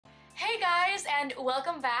guys, and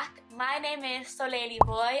welcome back. My name is Soleil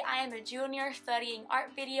Boy. I am a junior studying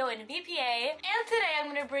art video in VPA, and today I'm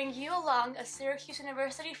going to bring you along a Syracuse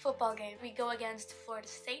University football game. We go against Florida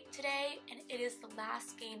State today, and it is the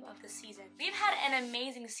last game of the season. We've had an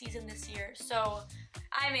amazing season this year, so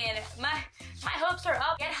I mean, my hopes are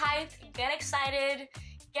up. Get hyped, get excited.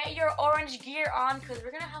 Get your orange gear on because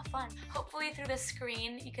we're gonna have fun. Hopefully through the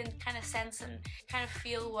screen you can kind of sense and kind of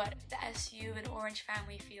feel what the SU and Orange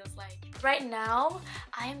family feels like. Right now,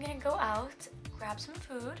 I am gonna go out, grab some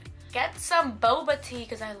food, get some boba tea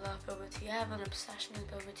because I love boba tea. I have an obsession with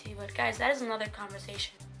boba tea, but guys, that is another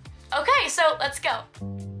conversation. Okay, so let's go.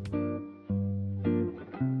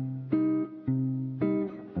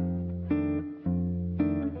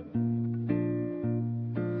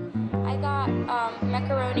 I got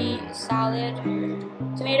macaroni, salad,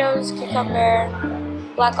 tomatoes, cucumber,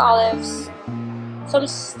 black olives, some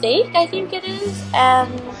steak I think it is,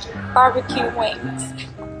 and barbecue wings.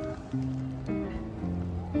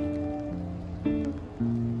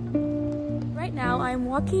 Right now I'm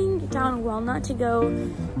walking down Walnut to go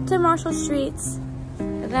to Marshall Streets.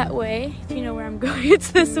 That way, if you know where I'm going,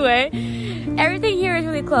 it's this way. Everything here is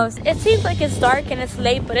really close. It seems like it's dark and it's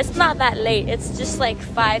late, but it's not that late. It's just like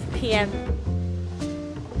 5 p.m.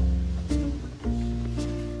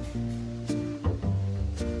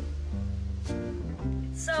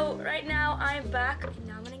 So right now I'm back.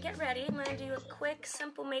 Now I'm gonna get ready. I'm gonna do a quick,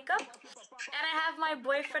 simple makeup. And I have my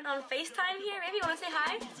boyfriend on FaceTime here. Maybe you wanna say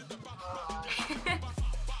hi?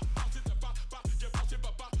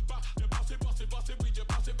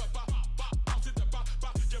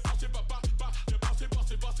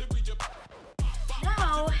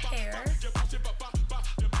 Now, hair.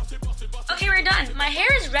 Okay, we're done. My hair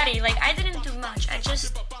is ready. Like, I didn't do much. I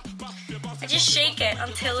just shake it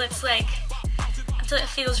until it's like, until it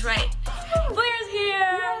feels right. Blair's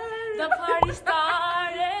here. The party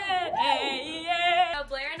started. Yeah.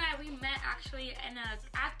 Blair and I, we met actually in an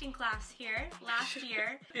acting class here last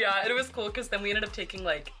year. Yeah, and it was cool because then we ended up taking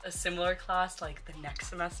like a similar class like the next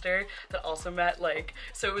semester that also met like,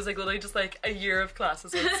 so it was like literally just like a year of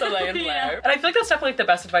classes with Soleil and Blair. Yeah. And I feel like that's definitely like the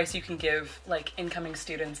best advice you can give like incoming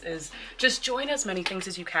students is just join as many things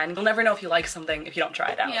as you can. You'll never know if you like something if you don't try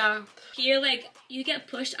it out. Yeah. Here, like, you get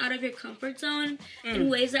pushed out of your comfort zone in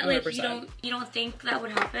ways that like 100%. you don't think that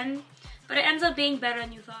would happen, but it ends up being better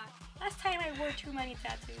than you thought. Last time I wore too many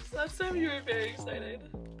tattoos. Last time you were very excited.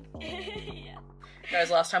 Yeah.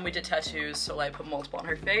 Guys, last time we did tattoos, Soleil put multiple on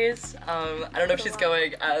her face. I don't know if she's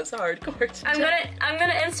going as hardcore today. I'm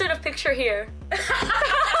gonna insert a picture here.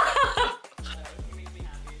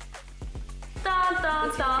 Dun, dun,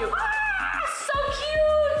 dun. Ah, so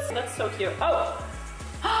cute! That's so cute. Oh!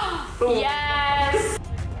 Yes!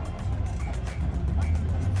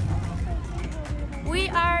 We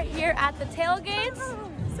are here at the tailgates.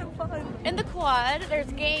 So fun. In the quad, there's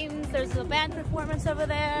games, there's a band performance over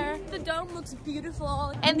there. The dome looks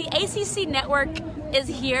beautiful. And the ACC network is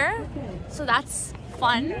here, so that's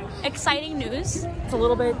fun, exciting news. It's a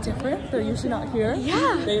little bit different. They're usually not here.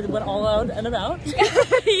 Yeah. They went all out and about.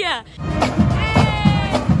 Yeah.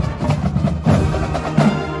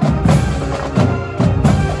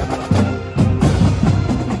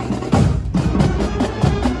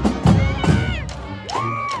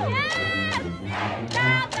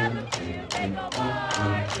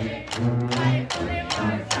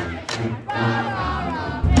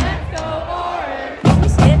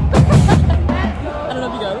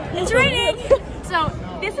 It's raining! So,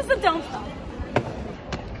 this is the dome stop.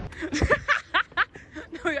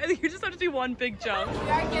 No, I think you just have to do one big jump. We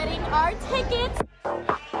are getting our tickets.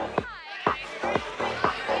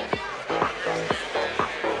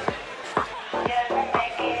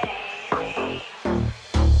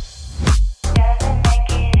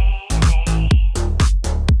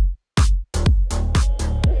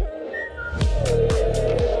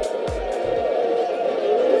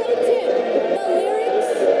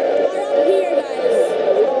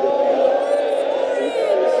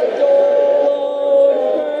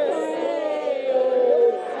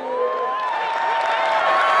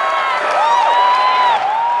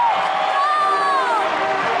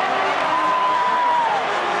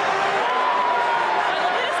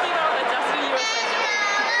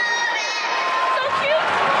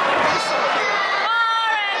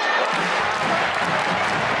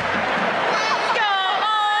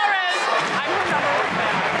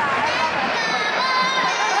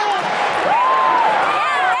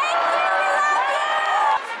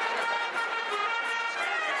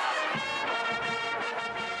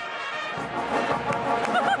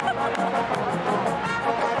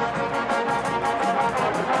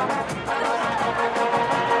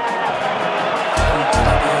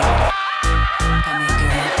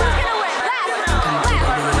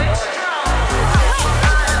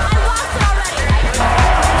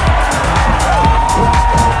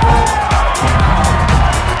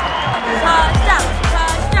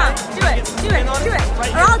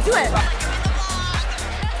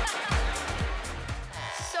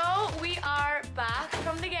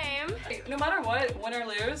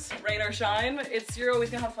 shine. You're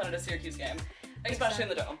always gonna have fun at a Syracuse game. Especially in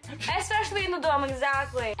the dome. Especially in the dome,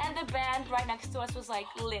 exactly. And the band right next to us was like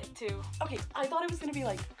lit too. Okay, I thought it was gonna be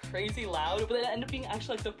like crazy loud, but it ended up being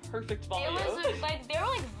actually like the perfect volume. It was like, they were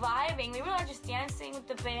like vibing. We were like just dancing with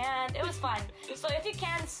the band. It was fun. So if you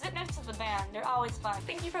can, sit next to the band. They're always fun.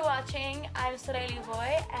 Thank you for watching. I'm Soleil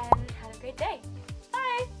Boy and have a great day.